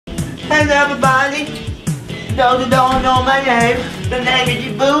Hello everybody. Those who don't know my name, the name is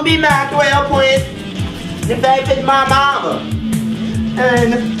Boobie Maxwell Prince. The baby is my mama.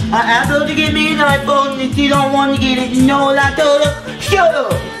 And I asked her to give me an iPhone and she don't want to get it. You know what I told her? Shut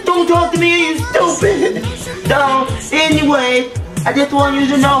up! Don't talk to me, you stupid! So, anyway, I just want you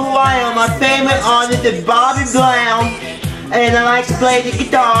to know who I am. My favorite artist is Bobby Brown. And I like to play the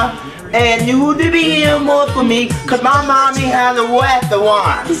guitar. And you will be here more for me, cause my mommy has a weather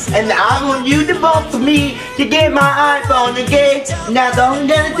one. And I want you to vote for me to get my iPhone, okay? Now I'm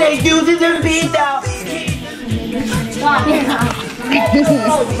gonna take deuces and peace out.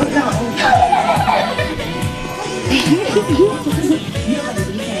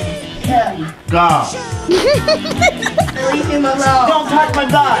 God. Leave him alone. Don't touch my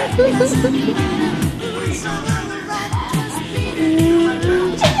butt.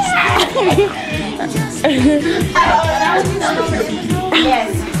 Yes.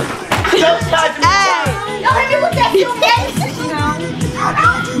 Don't touch me. Hey! Don't hit me with that face.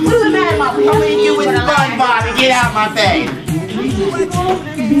 What is the matter, Mama? I'm gonna hit you with SpongeBob and get out my face.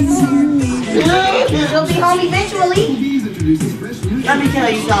 You'll be home eventually. Let me tell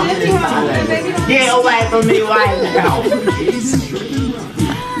you something. Get away from me right now.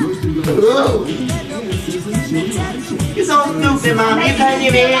 You're so stupid, Mom. You can't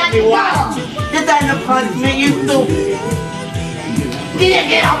even hit me. Why? This ain't a punishment. You stupid.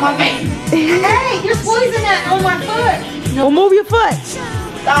 Get off my face. Hey, you're squeezing that on my foot. No, move your foot.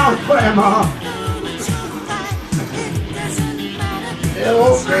 Oh, Grandma.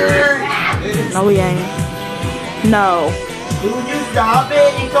 No, we ain't. No. Would you stop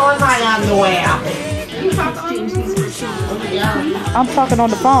it? You're throwing my underwear. I'm talking on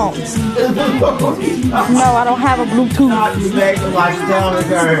the phone. No, I don't have a Bluetooth.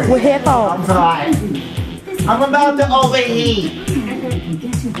 With headphones. I'm sorry. I'm about to overheat.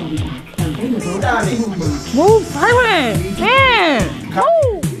 Move, Siren. Man.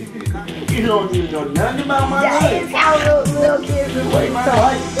 Move. You don't even know nothing about my life. That is how little kids are Wait, my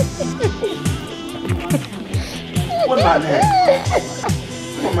life. What am I doing?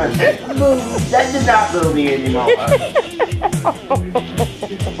 What am I doing? That did not move me anymore.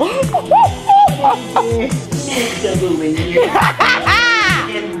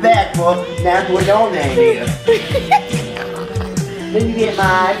 Get back, boy. That's what your name is. Then you get my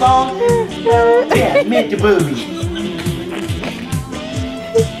iPhone. Yeah, Mr. Boobie.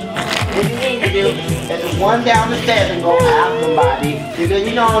 What you need to do is one down the stairs and go out somebody because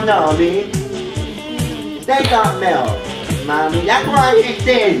you don't know me. Say something else, Mommy. That's why I can't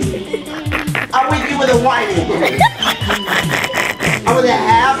stand you. I wish you would have whining. I would have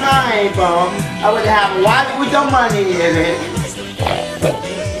had my iPhone. I would have a wife with your money in it.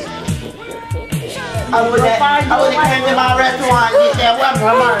 I would have came to my restaurant and said, where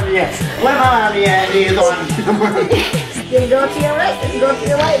my mommy at? Where my mommy at? You go to your restaurant, go to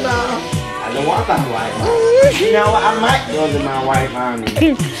your white mom. I don't want my white mom. You know what? I might go to my white mommy.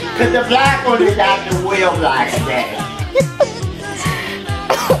 Because the black one is not the real black today.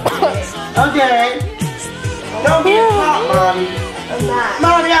 Okay. Don't get caught, Mommy. I'm not.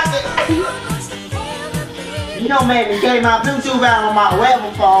 Mommy, you know, man, they gave my Bluetooth out on my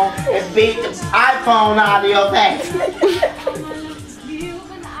weather phone and beat the iPhone out of your face.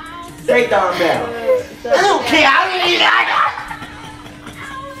 They thought about it. I don't care. I don't need it.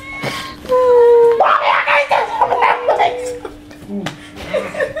 Mommy, I can't get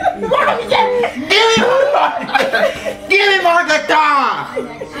Mommy, give me my guitar.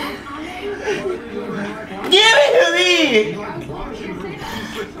 Give it to me.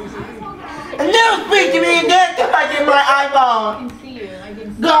 And never speak to me again till I get my iPhone.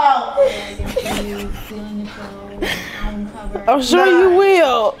 Go. I'm sure you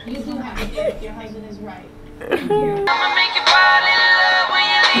will. You do have to check if your husband is right. I'ma make you fall in love when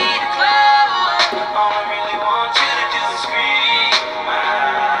you leave the club. All I really want you to do is scream my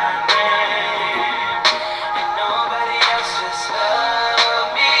name. And nobody else just love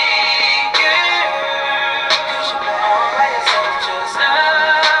me, girl. 'Cause you're all by yourself, just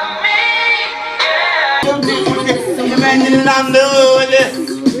love me, girl. I'm doing it.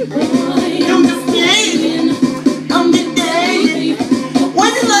 I'm the king. I'm the day.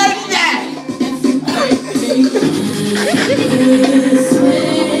 What's it like that?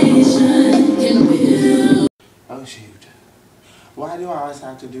 Oh shoot. Why do I always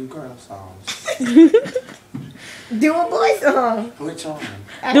have to do girl songs? Do a boy song. Which one?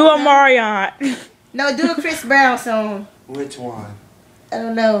 Do a Marion. No, do a Chris Brown song. Which one? I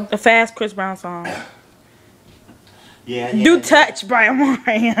don't know. A fast Chris Brown song. Yeah. Do Touch by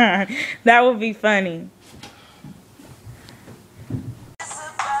Marion. That would be funny.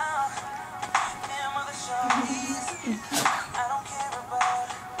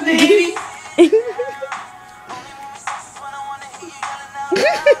 baby.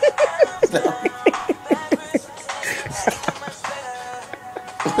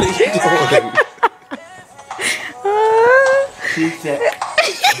 What are you doing? She said.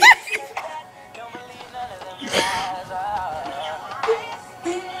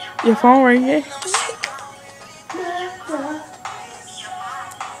 Your phone ringing.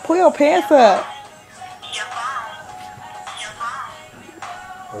 Pull your pants up.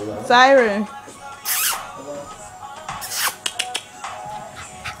 Siren.